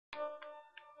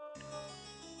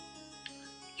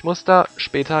Ich muss da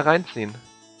später reinziehen.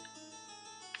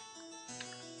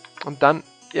 Und dann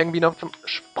irgendwie noch zum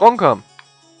Sprung kommen.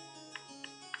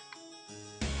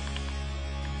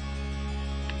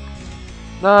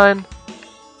 Nein.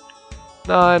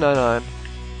 Nein, nein, nein.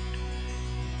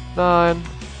 Nein.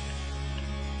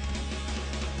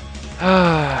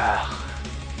 Ach.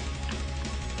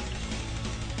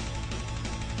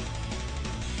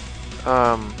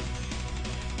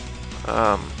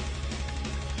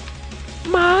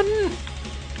 Mann!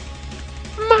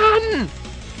 Mann!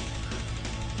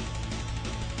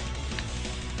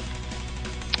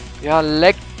 Ja,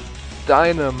 leck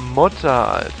deine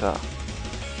Mutter, Alter.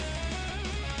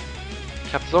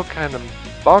 Ich hab so keinen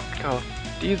Bock auf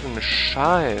diesen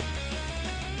Scheiß.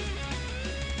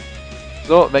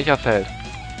 So, welcher fällt?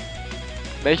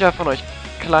 Welcher von euch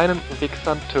kleinen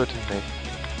Wichsern tötet mich?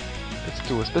 Bist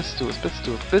du's, bist du's, bist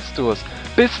du's, bist du's,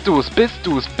 bist du's, bist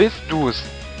du's, bist du's.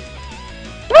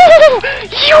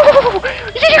 Juhu!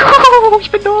 Juhu!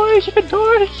 Ich bin durch, ich bin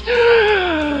durch!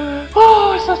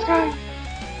 Oh, ist das geil!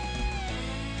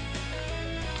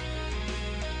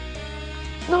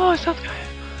 Oh, ist das geil!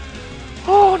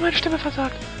 Oh, und meine Stimme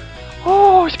versagt!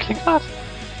 Oh, ich klinge was!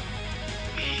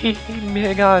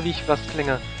 Mir egal, wie ich was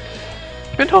klinge.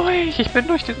 Ich bin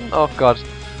durch diesen... Oh Gott.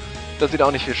 Das sieht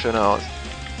auch nicht viel schöner aus.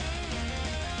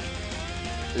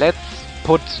 Let's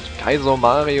put Kaizo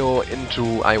Mario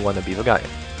into I Wanna Be the Guy.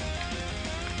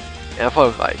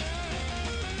 Erfolgreich.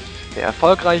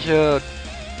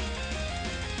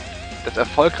 Das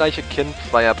erfolgreiche Kind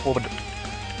zweier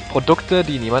Produkte,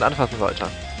 die niemand anfassen sollte.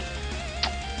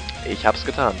 Ich hab's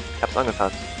getan. Ich hab's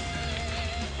angefasst.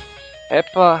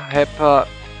 Hepper, Hepper,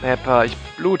 Hepper, ich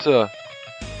blute.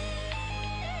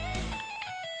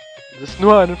 Es ist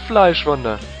nur eine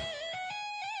Fleischwunde.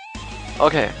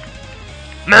 Okay.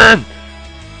 Mann!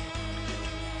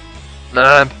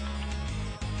 Mann!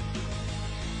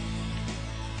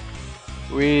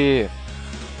 Ui.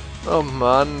 Oh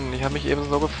Mann, ich habe mich eben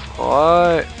so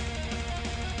gefreut.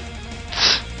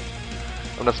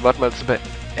 Um das Wort mal zu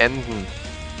beenden.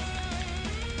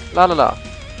 Lalala.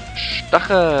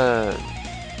 Stacheln.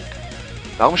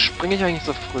 Warum springe ich eigentlich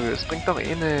so früh? Es bringt doch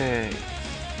eh nichts.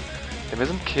 Denn wir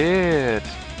sind Kid.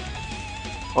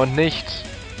 Und nicht.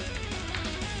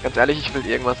 Ganz ehrlich, ich will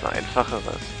irgendwas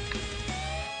Einfacheres.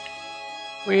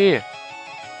 Ui.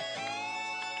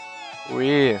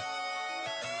 Ui.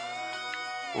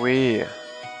 Ui.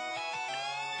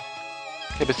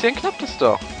 Okay, bis hierhin klappt es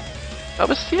doch. Aber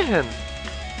bis hierhin.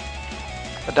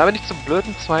 Und da bin ich zu blöd,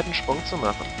 einen zweiten Sprung zu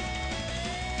machen.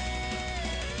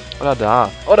 Oder da.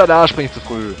 Oder da springe ich zu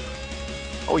früh.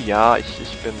 Oh ja,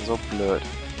 ich bin so blöd.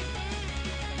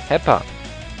 Hepper.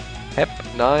 Hepp,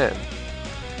 nein.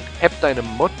 Hepp deine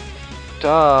Mutter.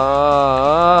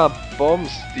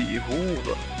 Bums, die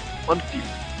Hure. Und die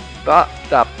Ba.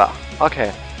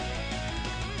 Okay.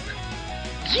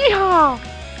 Ja.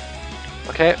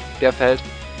 Okay, der fällt.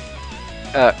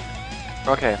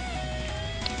 Okay.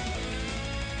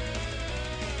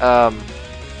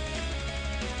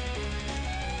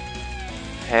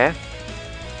 Hä?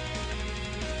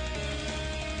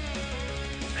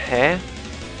 Hä?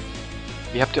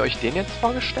 Wie habt ihr euch den jetzt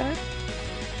vorgestellt?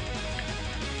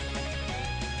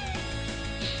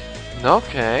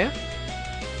 Okay.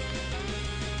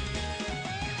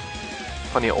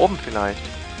 Von hier oben vielleicht.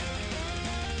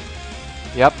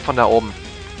 Ja, von da oben.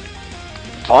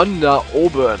 Von da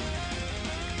oben.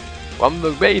 From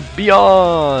the way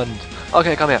beyond.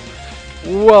 Okay, komm her.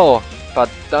 Wow,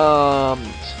 verdammt.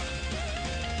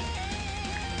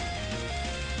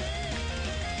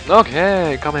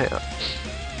 Okay, komm her.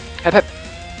 Hep, hep.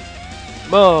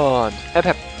 Und hep,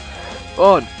 hep.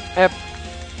 Und hep.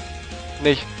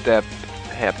 Nicht der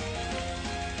hep.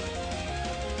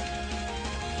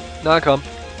 Na komm.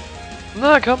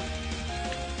 Na komm.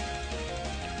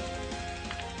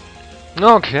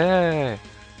 Okay.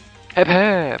 Hep,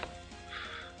 hep.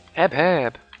 Hep,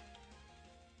 hep.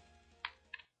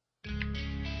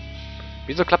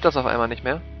 Wieso klappt das auf einmal nicht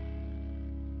mehr?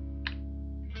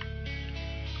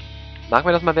 Mag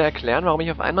mir das mal wer erklären, warum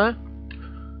ich auf einmal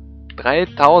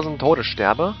 3000 Tote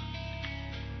sterbe?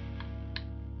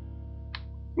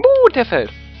 Der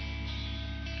fällt.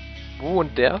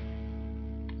 Und der?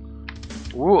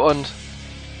 Und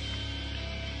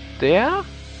der?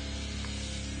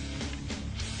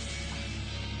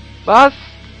 Was?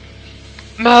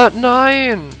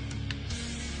 Nein!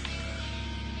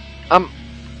 Am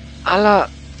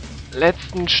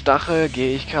allerletzten Stachel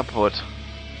gehe ich kaputt.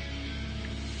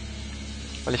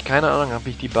 Weil ich keine Ahnung habe,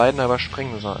 wie ich die beiden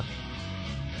überspringen soll.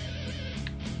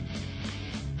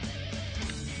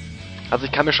 Also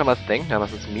ich kann mir schon was denken, aber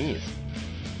es ist mies.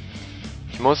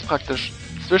 Ich muss praktisch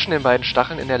zwischen den beiden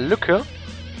Stacheln in der Lücke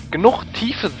genug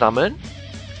Tiefe sammeln,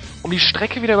 um die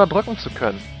Strecke wieder überbrücken zu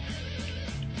können.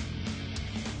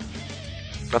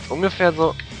 Was ungefähr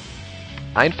so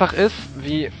einfach ist,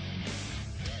 wie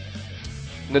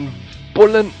einen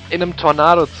Bullen in einem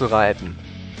Tornado zu reiten.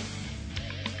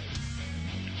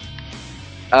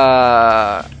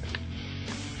 Fragt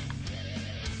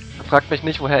mich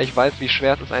nicht, woher ich weiß, wie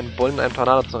schwer es ist, einen Bullen in einem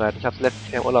Tornado zu reiten. Ich habe es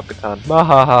letztes Jahr im Urlaub getan.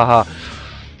 Mahahaha.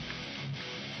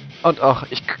 Und auch,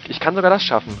 ich kann sogar das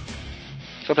schaffen.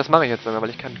 Ich glaube, das mache ich jetzt sogar, weil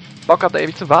ich keinen Bock habe, da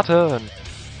ewig zu warten.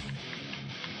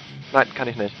 Nein, kann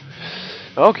ich nicht.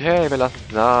 Okay, wir lassen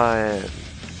es sein.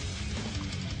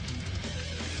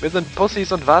 Wir sind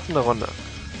Pussys und warten eine Runde.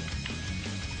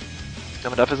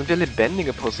 Aber dafür sind wir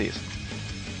lebendige Pussys.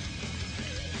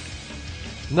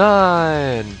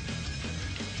 Nein!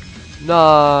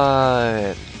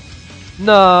 Nein!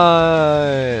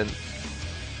 Nein!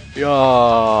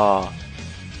 Ja!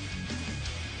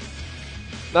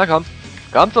 Na komm,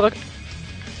 komm zurück!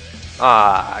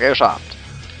 Ah, geschafft!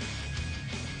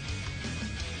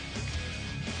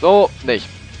 So, nicht.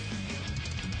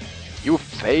 You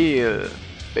fail,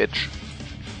 bitch.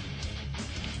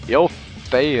 You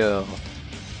fail.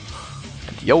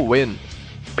 And you win.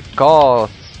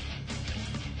 Because...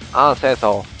 Ah, say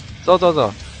so. So.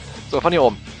 So, von hier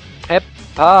oben.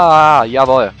 Heppa,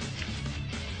 jawohl.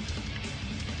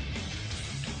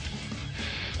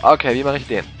 Okay, wie mache ich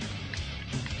den?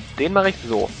 Den mache ich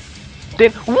so.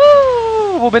 Den... Wo?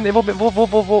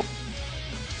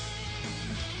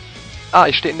 Ah,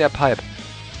 ich stehe in der Pipe.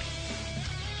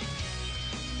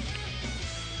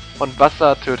 Und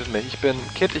Wasser tötet mich. Ich bin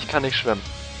Kid, ich kann nicht schwimmen.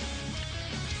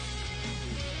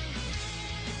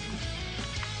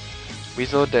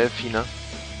 Wieso Delfine?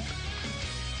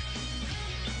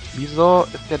 Wieso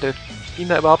ist der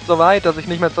Delfine überhaupt so weit, dass ich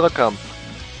nicht mehr zurückkomme?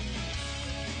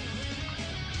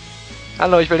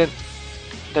 Hallo, ich will den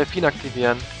Delfin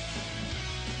aktivieren.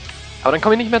 Aber dann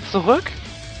komme ich nicht mehr zurück?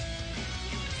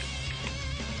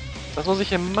 Was muss ich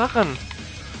hier machen?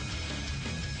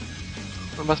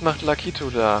 Und was macht Lakitu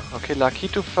da? Okay,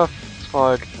 Lakitu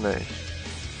verfolgt mich.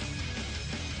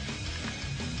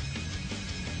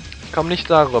 Ich komme nicht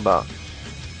darüber.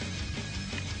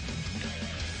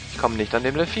 Ich komme nicht an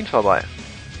dem Delfin vorbei.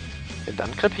 Denn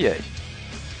dann krepiere ich.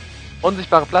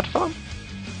 Unsichtbare Plattform?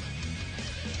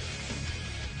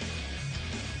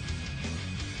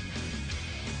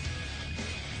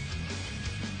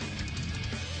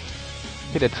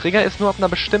 Okay, der Trigger ist nur auf einer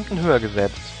bestimmten Höhe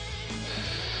gesetzt.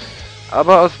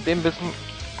 Aber aus dem Wissen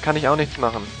kann ich auch nichts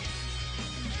machen.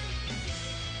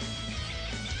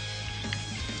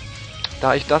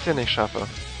 Da ich das hier nicht schaffe.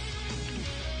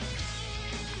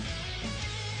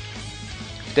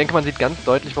 Ich denke, man sieht ganz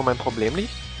deutlich, wo mein Problem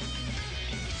liegt.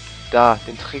 Da,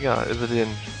 den Trigger, also den...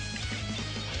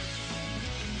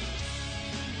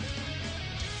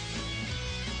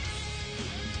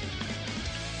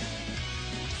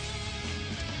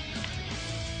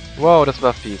 Wow, das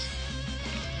war fies.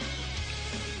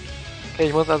 Okay,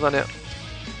 ich muss also an der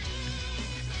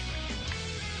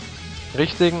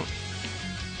richtigen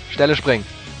Stelle springen.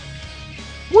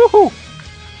 Wuhu!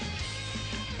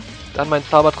 Dann mein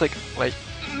Zaubertrick gleich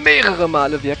mehrere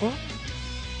Male wirken.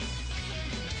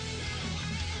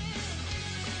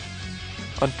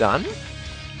 Und dann...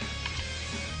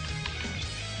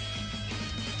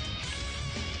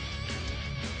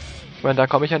 Ich meine, da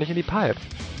komme ich ja nicht in die Pipe.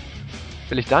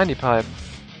 Will ich da in die Pipe?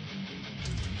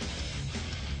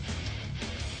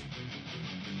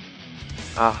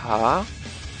 Aha.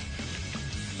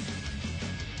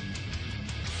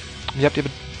 Wie habt ihr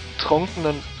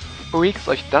betrunkenen Freaks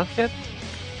euch das jetzt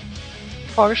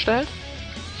vorgestellt?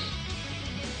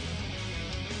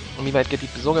 Und wie weit geht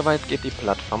die... So weit geht die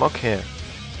Plattform, okay.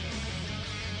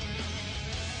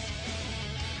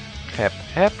 Hep.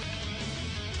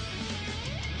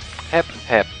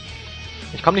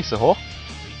 Ich komme nicht so hoch.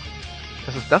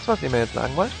 Das ist das, was ihr mir jetzt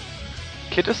sagen wollt?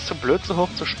 Kid ist zu blöd, so hoch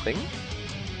zu springen?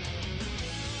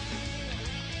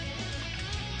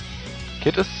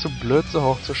 Kid ist zu blöd, so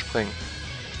hoch zu springen.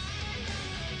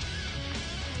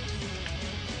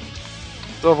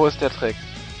 So, wo ist der Trick?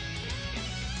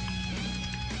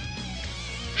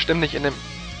 Stimmt nicht in dem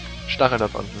Stachel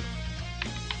dort unten.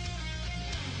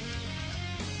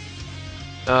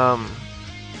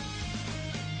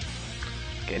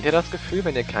 Kennt ihr das Gefühl,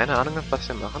 wenn ihr keine Ahnung habt, was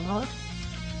ihr machen wollt?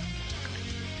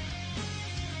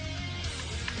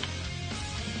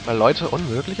 Weil Leute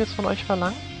Unmögliches von euch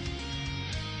verlangen?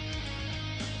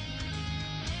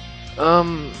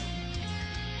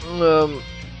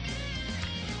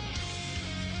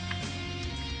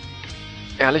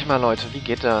 Ehrlich mal, Leute, wie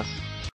geht das?